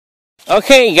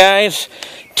Okay, guys,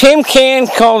 Tim Can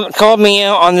called me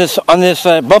out on this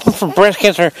Bumpin for Breast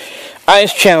Cancer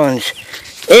Ice Challenge.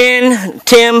 And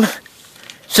Tim,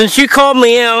 since you called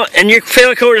me out and your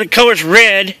favorite color is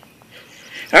red,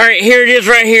 all right, here it is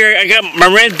right here. I got my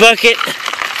red bucket.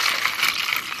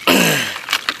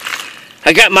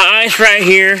 I got my ice right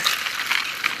here.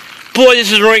 Boy,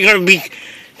 this is really going to be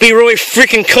really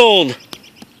freaking cold.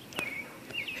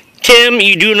 Tim,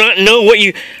 you do not know what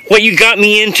you got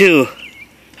me into.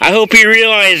 I hope you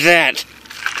realize that.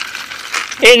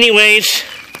 Anyways,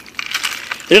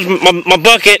 this is my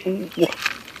bucket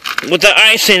with the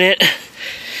ice in it,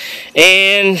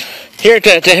 and here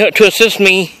to assist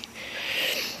me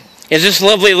is this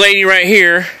lovely lady right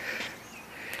here,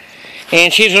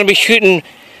 and she's going to be shooting,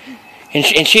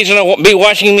 and she's going to be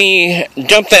watching me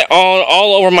dump that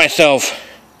all over myself.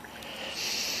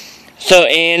 So,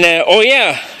 and oh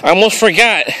yeah, I almost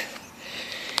forgot.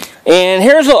 And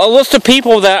here's a list of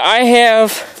people that I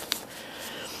have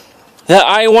that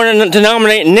I want to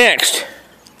nominate next.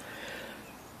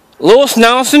 Louis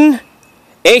Nelson,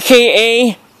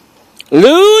 aka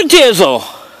Lou Dizzle,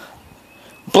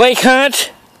 Blake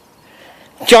Hunt,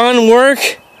 John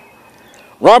Work,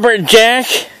 Robert Jack,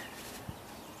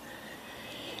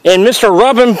 and Mr.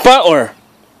 Robin Butler,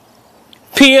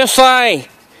 PSI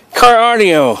Car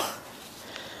Audio.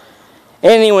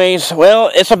 Anyways,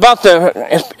 well, it's about the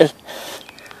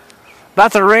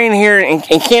rain here in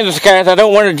Kansas, guys. I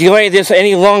don't want to delay this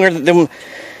any longer than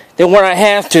what I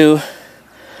have to.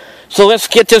 So let's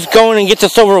get this going and get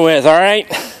this over with, all right?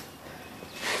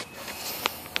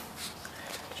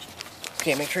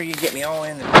 Okay, make sure you get me all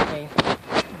in there, okay?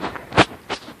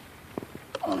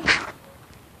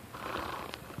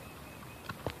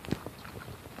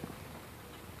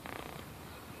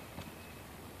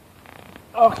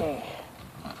 Okay.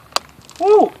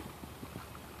 Woo!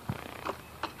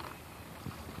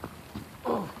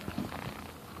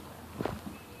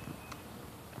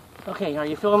 Okay, are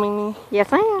you filming me? Yes,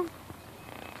 I am.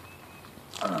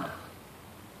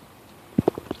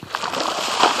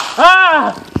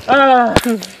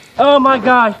 Oh my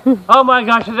gosh! Oh my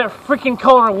gosh! Is that freaking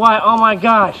cold or what? Oh my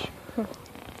gosh!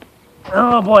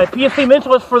 Oh boy! PSA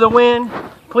Mentalist for the win.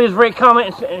 Please rate,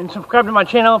 comment, and subscribe to my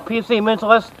channel. PSA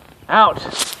Mentalist out.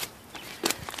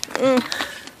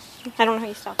 I don't know how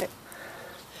you stop it.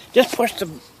 Just push the